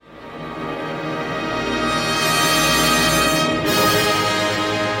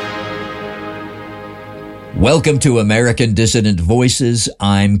Welcome to American Dissident Voices.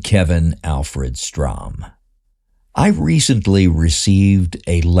 I'm Kevin Alfred Strom. I recently received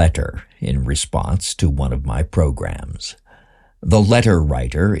a letter in response to one of my programs. The letter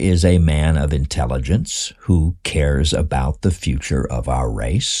writer is a man of intelligence who cares about the future of our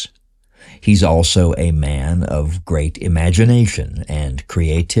race. He's also a man of great imagination and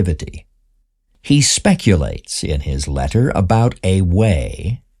creativity. He speculates in his letter about a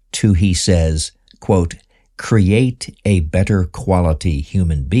way to, he says, quote, create a better quality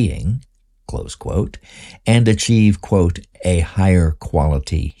human being, close quote, and achieve, quote, a higher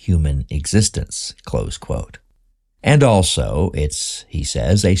quality human existence, close quote. And also, it's, he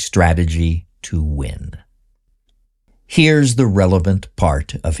says, a strategy to win. Here's the relevant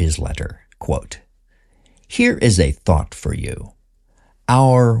part of his letter, quote, here is a thought for you.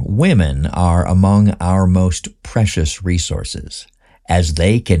 Our women are among our most precious resources, as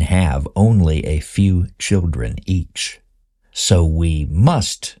they can have only a few children each. So we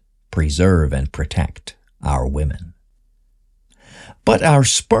must preserve and protect our women. But our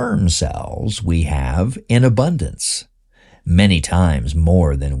sperm cells we have in abundance, many times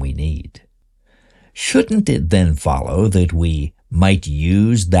more than we need. Shouldn't it then follow that we might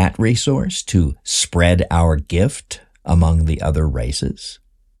use that resource to spread our gift among the other races?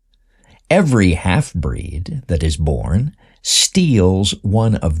 Every half-breed that is born steals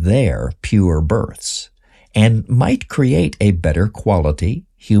one of their pure births and might create a better quality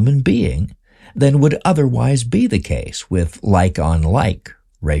human being than would otherwise be the case with like-on-like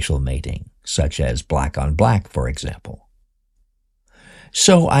racial mating, such as black-on-black, for example.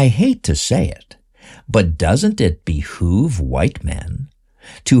 So I hate to say it, but doesn't it behoove white men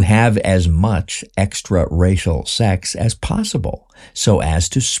to have as much extra-racial sex as possible so as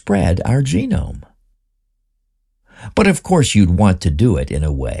to spread our genome? But of course you'd want to do it in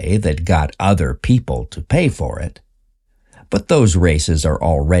a way that got other people to pay for it. But those races are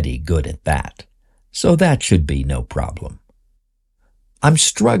already good at that, so that should be no problem. I'm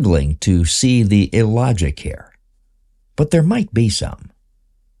struggling to see the illogic here, but there might be some.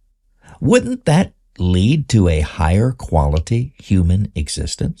 Wouldn't that lead to a higher quality human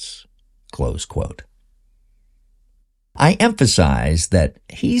existence? Close quote. I emphasize that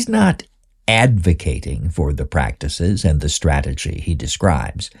he's not advocating for the practices and the strategy he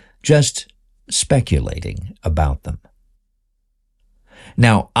describes, just speculating about them.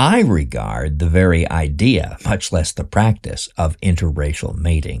 Now, I regard the very idea, much less the practice, of interracial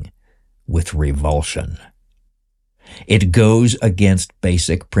mating with revulsion. It goes against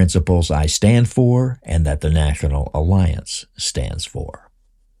basic principles I stand for and that the National Alliance stands for.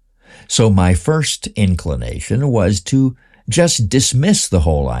 So my first inclination was to just dismiss the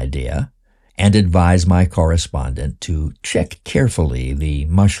whole idea and advise my correspondent to check carefully the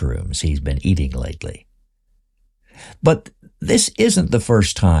mushrooms he's been eating lately. But this isn't the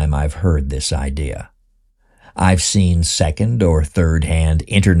first time I've heard this idea. I've seen second- or third-hand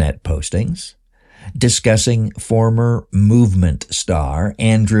internet postings discussing former movement star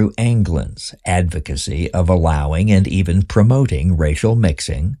Andrew Anglin's advocacy of allowing and even promoting racial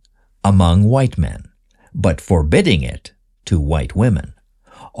mixing among white men, but forbidding it to white women,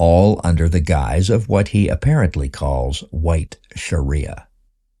 all under the guise of what he apparently calls white Sharia.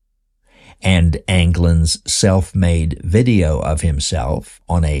 And Anglin's self-made video of himself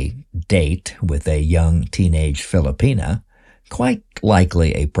on a date with a young teenage Filipina, quite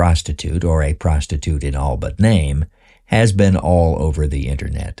likely a prostitute or a prostitute in all but name, has been all over the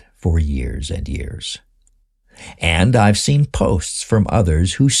internet for years and years. And I've seen posts from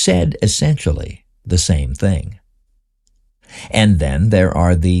others who said essentially the same thing. And then there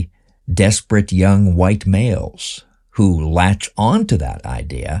are the desperate young white males who latch onto that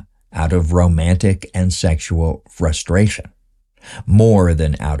idea out of romantic and sexual frustration, more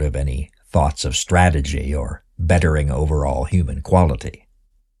than out of any thoughts of strategy or bettering overall human quality.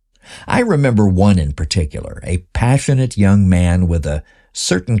 I remember one in particular, a passionate young man with a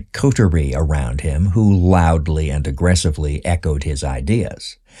certain coterie around him who loudly and aggressively echoed his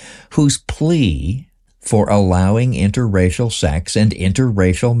ideas, whose plea for allowing interracial sex and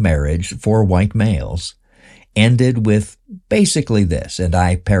interracial marriage for white males ended with basically this, and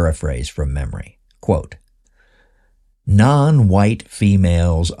I paraphrase from memory, quote, non-white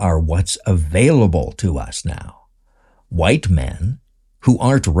females are what's available to us now. White men who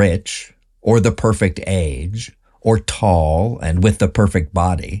aren't rich or the perfect age or tall and with the perfect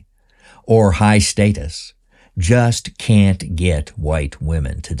body or high status just can't get white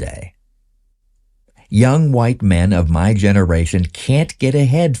women today. Young white men of my generation can't get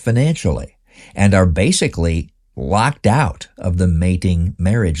ahead financially and are basically locked out of the mating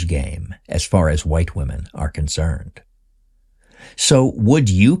marriage game as far as white women are concerned. So would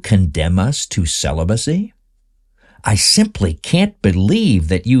you condemn us to celibacy? I simply can't believe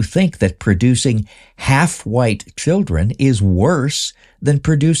that you think that producing half-white children is worse than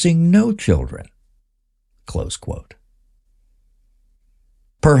producing no children. Close quote.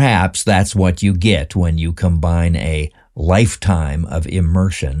 Perhaps that's what you get when you combine a lifetime of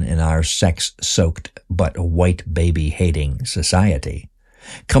immersion in our sex-soaked but white baby-hating society,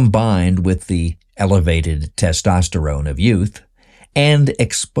 combined with the elevated testosterone of youth, and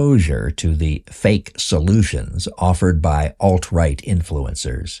exposure to the fake solutions offered by alt-right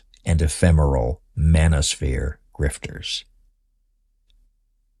influencers and ephemeral manosphere grifters.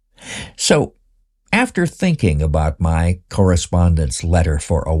 So, after thinking about my correspondent's letter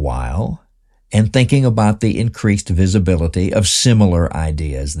for a while, and thinking about the increased visibility of similar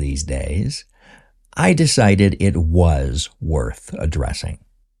ideas these days, I decided it was worth addressing.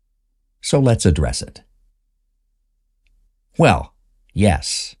 So let's address it. Well,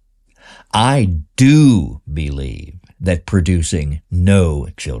 yes, I do believe that producing no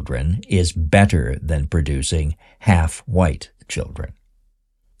children is better than producing half-white children.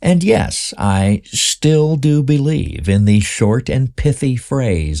 And yes, I still do believe in the short and pithy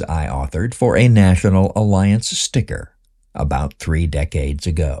phrase I authored for a National Alliance sticker about 3 decades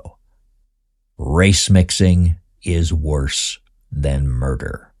ago. Race mixing is worse than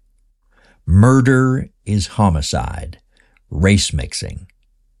murder. Murder is homicide. Race mixing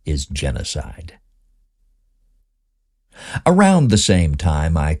is genocide. Around the same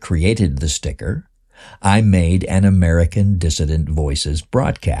time I created the sticker, I made an American Dissident Voices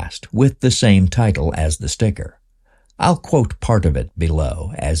broadcast with the same title as the sticker. I'll quote part of it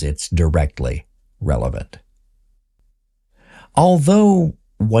below as it's directly relevant. Although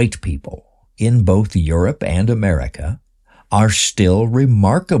white people in both Europe and America are still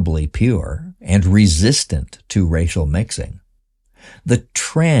remarkably pure and resistant to racial mixing, the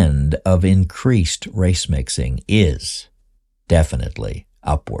trend of increased race mixing is definitely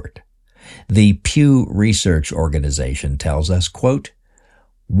upward. The Pew Research Organization tells us, quote,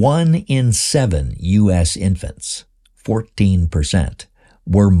 1 in 7 U.S. infants, 14%,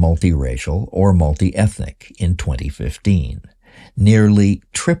 were multiracial or multi-ethnic in 2015, nearly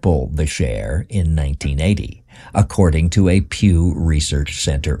triple the share in 1980, according to a Pew Research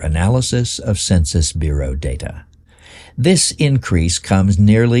Center analysis of Census Bureau data. This increase comes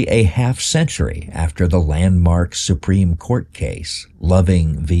nearly a half-century after the landmark Supreme Court case,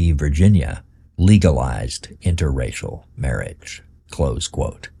 Loving v. Virginia, legalized interracial marriage. Close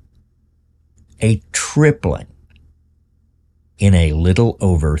quote. A tripling in a little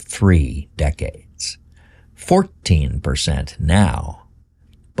over 3 decades. 14% now,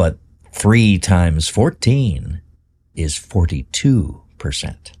 but 3 times 14 is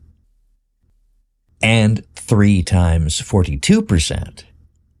 42%. And 3 times 42%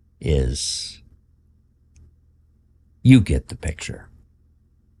 is... You get the picture.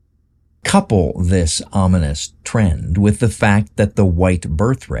 Couple this ominous trend with the fact that the white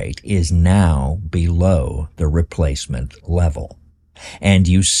birth rate is now below the replacement level, and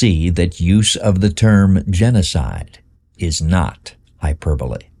you see that use of the term genocide is not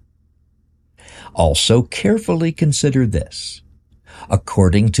hyperbole. Also carefully consider this.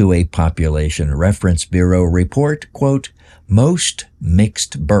 According to a Population Reference Bureau report, quote, most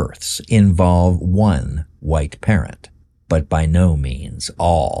mixed births involve one white parent, but by no means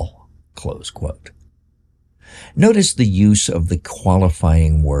all, close quote. Notice the use of the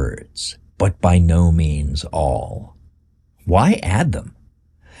qualifying words, but by no means all. Why add them?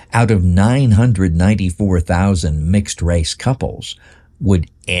 Out of 994,000 mixed-race couples,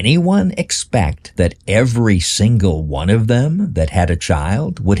 would anyone expect that every single one of them that had a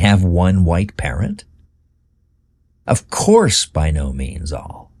child would have one white parent? Of course, by no means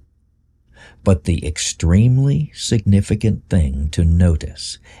all. But the extremely significant thing to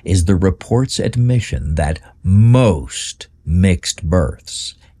notice is the report's admission that most mixed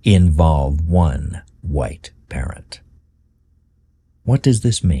births involve one white parent. What does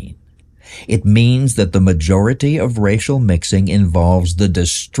this mean? It means that the majority of racial mixing involves the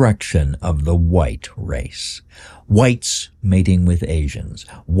destruction of the white race. Whites mating with Asians,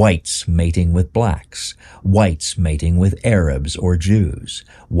 whites mating with blacks, whites mating with Arabs or Jews,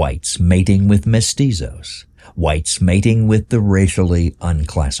 whites mating with mestizos, whites mating with the racially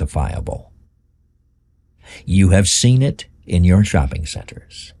unclassifiable. You have seen it in your shopping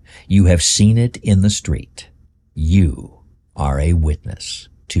centers. You have seen it in the street. You are a witness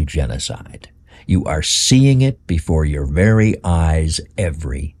to genocide. You are seeing it before your very eyes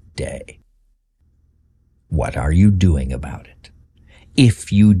every day. What are you doing about it? If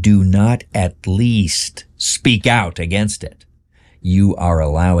you do not at least speak out against it, you are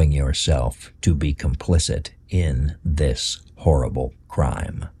allowing yourself to be complicit in this horrible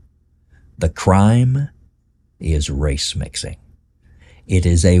crime. The crime is race mixing. It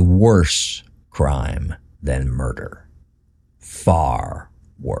is a worse crime than murder. Far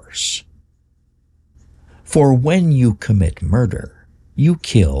worse. For when you commit murder, you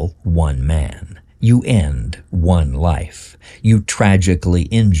kill one man. You end one life. You tragically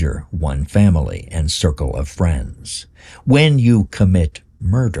injure one family and circle of friends. When you commit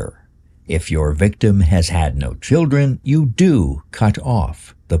murder, if your victim has had no children, you do cut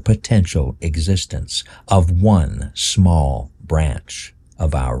off the potential existence of one small branch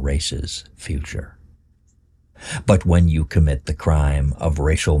of our race's future. But when you commit the crime of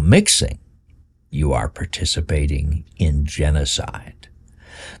racial mixing, you are participating in genocide.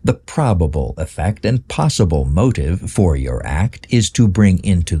 The probable effect and possible motive for your act is to bring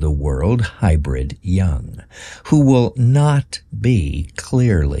into the world hybrid young, who will not be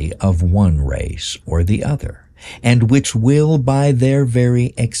clearly of one race or the other, and which will, by their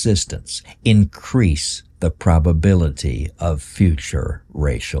very existence, increase the probability of future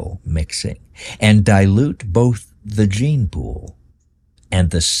racial mixing, and dilute both the gene pool and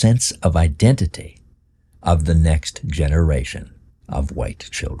the sense of identity of the next generation of white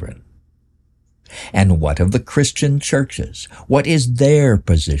children. And what of the Christian churches? What is their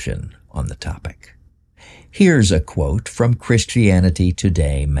position on the topic? Here's a quote from Christianity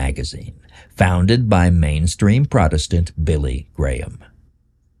Today magazine, founded by mainstream Protestant Billy Graham.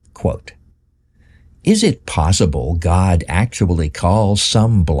 Quote, "Is it possible God actually calls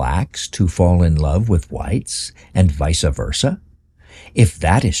some blacks to fall in love with whites and vice versa? If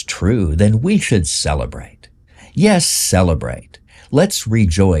that is true, then we should celebrate. Yes, celebrate. Let's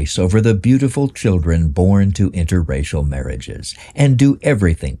rejoice over the beautiful children born to interracial marriages and do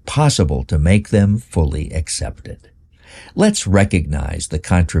everything possible to make them fully accepted. Let's recognize the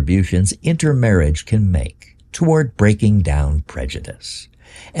contributions intermarriage can make toward breaking down prejudice.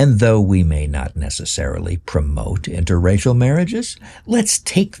 And though we may not necessarily promote interracial marriages, let's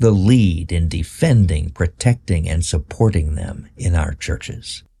take the lead in defending, protecting, and supporting them in our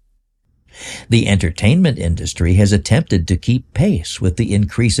churches. The entertainment industry has attempted to keep pace with the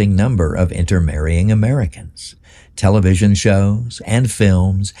increasing number of intermarrying Americans. Television shows and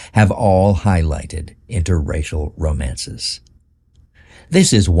films have all highlighted interracial romances.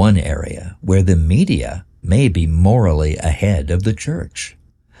 This is one area where the media may be morally ahead of the church.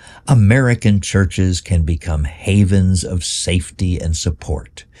 American churches can become havens of safety and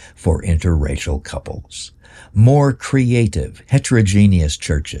support for interracial couples. More creative, heterogeneous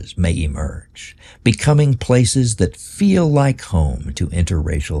churches may emerge, becoming places that feel like home to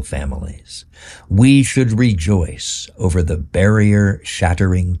interracial families. We should rejoice over the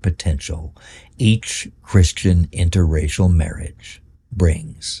barrier-shattering potential each Christian interracial marriage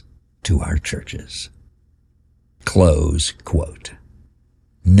brings to our churches." Close quote.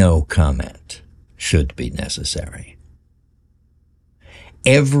 No comment should be necessary.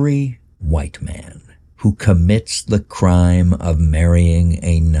 Every white man who commits the crime of marrying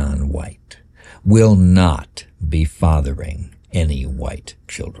a non-white will not be fathering any white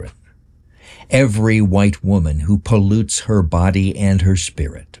children. Every white woman who pollutes her body and her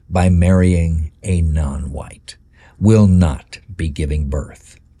spirit by marrying a non-white will not be giving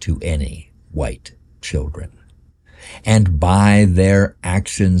birth to any white children. And by their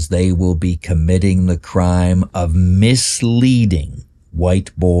actions they will be committing the crime of misleading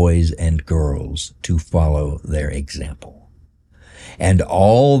white boys and girls to follow their example. And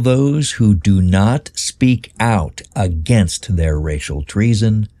all those who do not speak out against their racial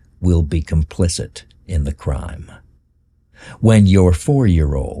treason will be complicit in the crime. When your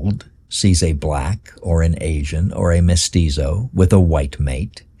 4-year-old sees a black or an Asian or a mestizo with a white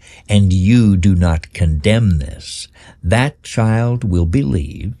mate, and you do not condemn this, that child will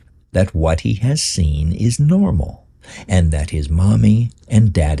believe that what he has seen is normal and that his mommy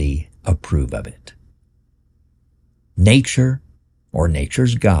and daddy approve of it. Nature, or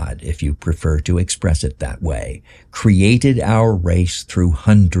nature's God, if you prefer to express it that way, created our race through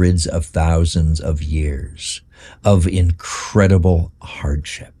hundreds of thousands of years of incredible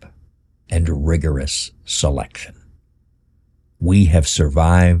hardship and rigorous selection. We have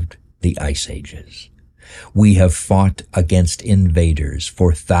survived the ice ages. We have fought against invaders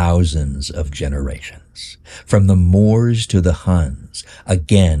for thousands of generations, from the Moors to the Huns,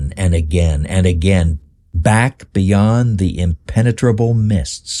 again and again and again, back beyond the impenetrable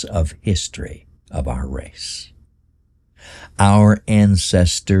mists of history of our race. Our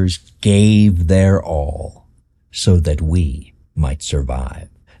ancestors gave their all so that we might survive,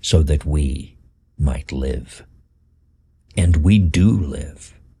 so that we might live. And we do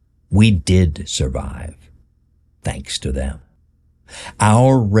live. We did survive, thanks to them.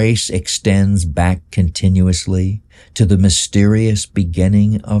 Our race extends back continuously to the mysterious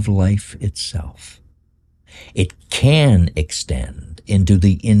beginning of life itself. It can extend into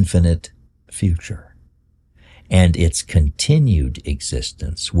the infinite future, and its continued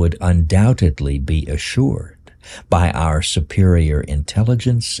existence would undoubtedly be assured by our superior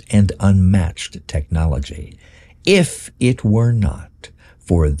intelligence and unmatched technology, if it were not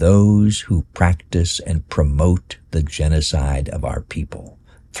for those who practice and promote the genocide of our people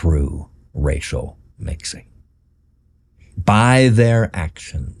through racial mixing. By their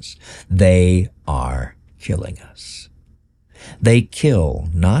actions, they are killing us. They kill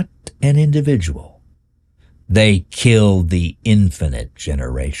not an individual. They kill the infinite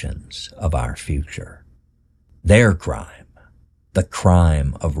generations of our future. Their crime, the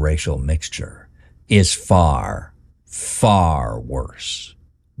crime of racial mixture, is far, far worse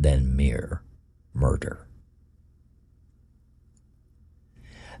than mere murder.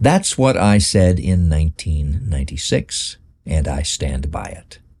 That's what I said in 1996, and I stand by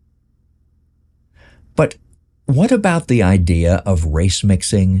it. But what about the idea of race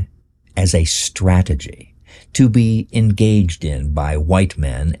mixing as a strategy to be engaged in by white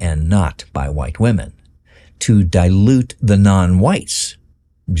men and not by white women, to dilute the non-whites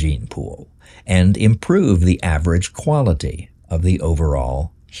gene pool and improve the average quality of the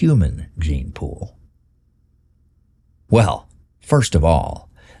overall human gene pool? Well, first of all,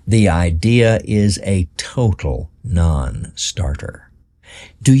 the idea is a total non-starter.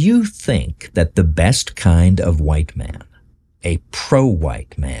 Do you think that the best kind of white man, a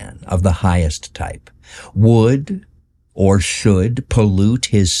pro-white man of the highest type, would or should pollute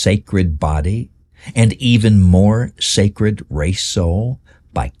his sacred body and even more sacred race soul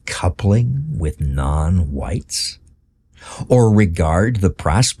by coupling with non-whites? Or regard the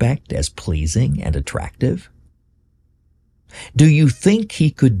prospect as pleasing and attractive? Do you think he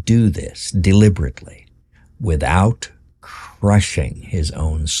could do this deliberately without crushing his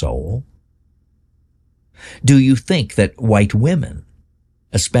own soul? Do you think that white women,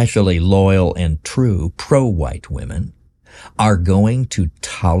 especially loyal and true pro-white women, are going to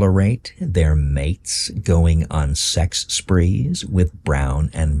tolerate their mates going on sex sprees with brown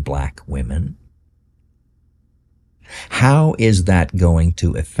and black women? How is that going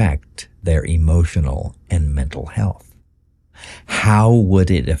to affect their emotional and mental health? How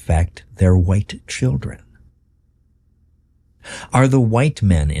would it affect their white children? Are the white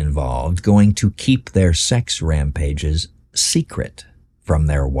men involved going to keep their sex rampages secret from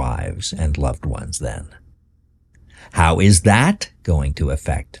their wives and loved ones then? How is that going to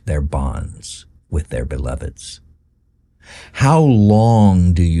affect their bonds with their beloveds? How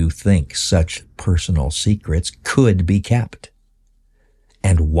long do you think such personal secrets could be kept?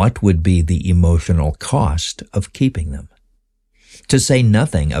 And what would be the emotional cost of keeping them? To say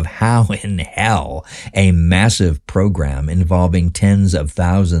nothing of how in hell a massive program involving tens of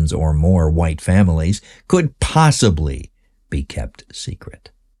thousands or more white families could possibly be kept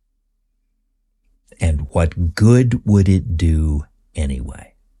secret. And what good would it do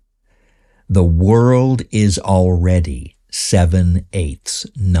anyway? The world is already 7/8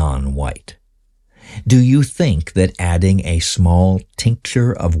 non-white. Do you think that adding a small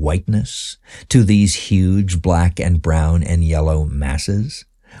tincture of whiteness to these huge black and brown and yellow masses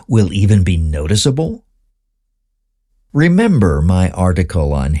will even be noticeable? Remember my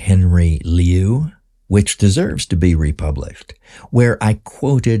article on Henry Liu, which deserves to be republished, where I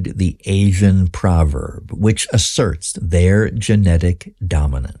quoted the Asian proverb which asserts their genetic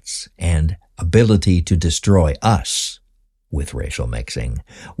dominance and ability to destroy us with racial mixing,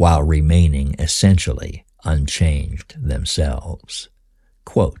 while remaining essentially unchanged themselves.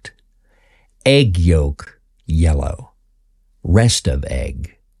 Quote, egg yolk, yellow, rest of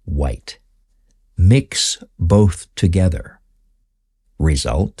egg, white. Mix both together.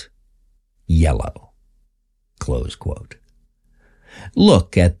 Result, yellow. Close quote.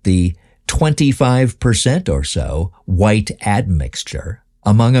 Look at the 25% or so white admixture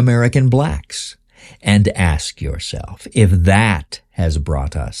among American blacks, and ask yourself if that has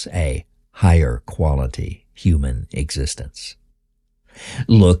brought us a higher quality human existence.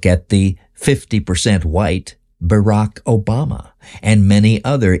 Look at the 50% white Barack Obama and many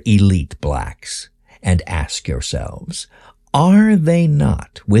other elite blacks and ask yourselves, are they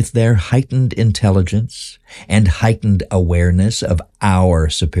not, with their heightened intelligence and heightened awareness of our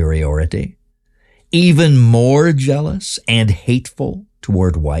superiority, even more jealous and hateful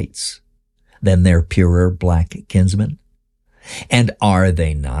toward whites than their purer black kinsmen? And are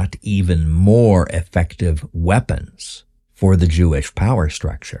they not even more effective weapons for the Jewish power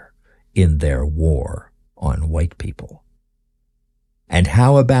structure in their war on white people? And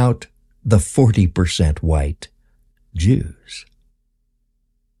how about the 40% white Jews?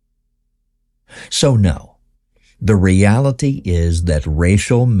 So no, the reality is that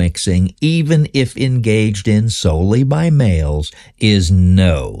racial mixing, even if engaged in solely by males, is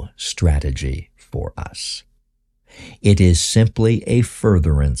no strategy for us. It is simply a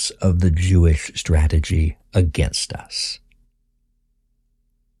furtherance of the Jewish strategy against us.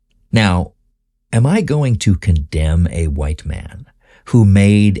 Now, am I going to condemn a white man who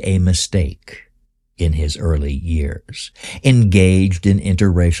made a mistake in his early years, engaged in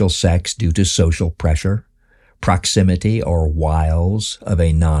interracial sex due to social pressure, proximity or wiles of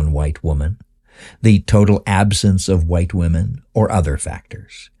a non-white woman, the total absence of white women, or other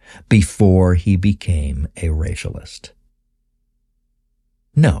factors, before he became a racialist?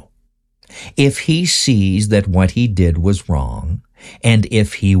 No. If he sees that what he did was wrong, and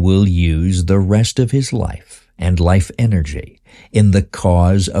if he will use the rest of his life and life energy in the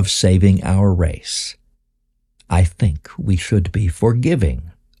cause of saving our race, I think we should be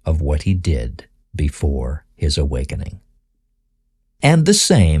forgiving of what he did before his awakening. And the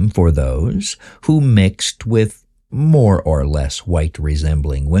same for those who mixed with more or less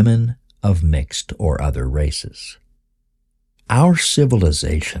white-resembling women of mixed or other races. Our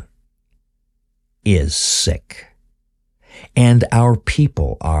civilization is sick, and our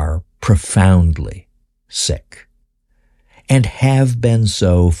people are profoundly sick, and have been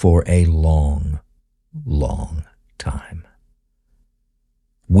so for a long, long time.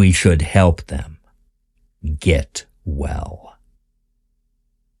 We should help them get well.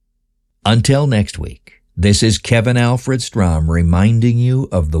 Until next week, this is Kevin Alfred Strom reminding you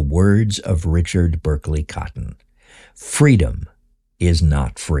of the words of Richard Berkeley Cotton. Freedom is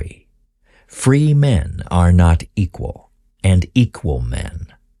not free. Free men are not equal, and equal men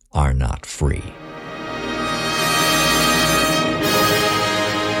are not free.